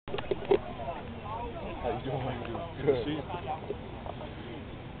doing? Good to see you.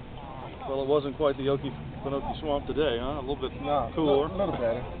 Well, it wasn't quite the Okefenokee Swamp today, huh? A little bit cooler. A little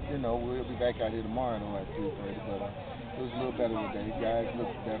better. You know, we'll be back out here tomorrow though at 3:30, but it was a little better today. Guys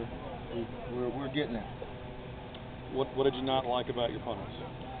look better. We're getting there. What did you not like about your punters?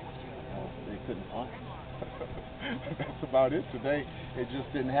 They couldn't punt. That's about it today. It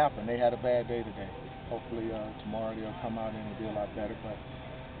just didn't happen. They had a bad day today. Hopefully tomorrow they'll come out and it'll be a lot better. But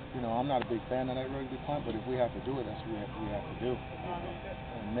you know, I'm not a big fan of that rugby punt, but if we have to do it, that's what we have to do.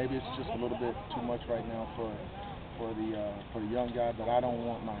 And maybe it's just a little bit too much right now for the young guy. But I don't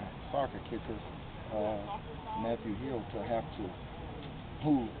want my soccer kicker, Matthew Hill, to have to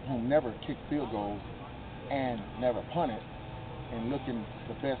who never kicked field goals and never punted, and looking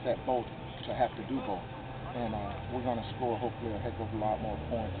the best at both, to have to do both. And we're going to score hopefully a heck of a lot more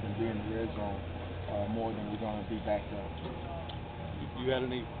points and be in the red zone more than we're going to be backed up. You had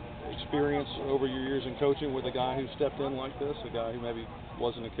any experience over your years in coaching with a guy who stepped in like this, a guy who maybe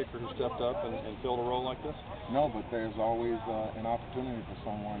wasn't a kicker who stepped up and filled a role like this? No, but there's always an opportunity for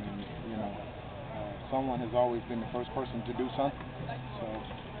someone, and you know, someone has always been the first person to do something. So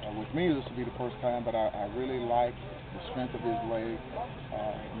with me, this will be the first time, but I really like the strength of his leg.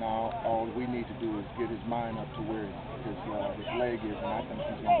 Now all we need to do is get his mind up to where his leg is, and I think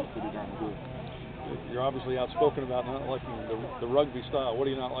he's going to be pretty darn good. You're obviously outspoken about not liking the rugby style. What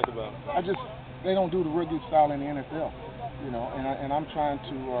do you not like about it? They don't do the rugby style in the NFL, you know, and I'm trying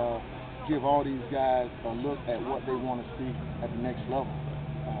to give all these guys a look at what they want to see at the next level.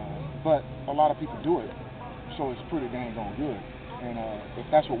 But a lot of people do it, so it's pretty dang on good. And if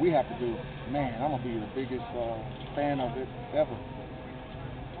that's what we have to do, man, I'm going to be the biggest fan of it ever.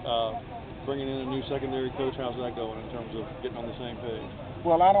 Bringing in a new secondary coach, how's that going in terms of getting on the same page?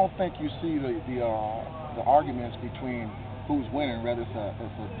 Well, I don't think you see the arguments between who's winning, whether it's a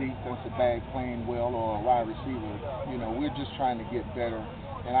defensive back playing well or a wide receiver. You know, we're just trying to get better,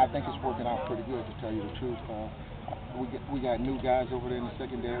 and I think it's working out pretty good, to tell you the truth. We got new guys over there in the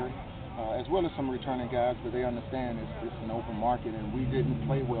secondary, as well as some returning guys, but they understand it's an open market, and we didn't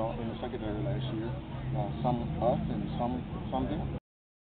play well in the secondary last year. Some us and some didn't.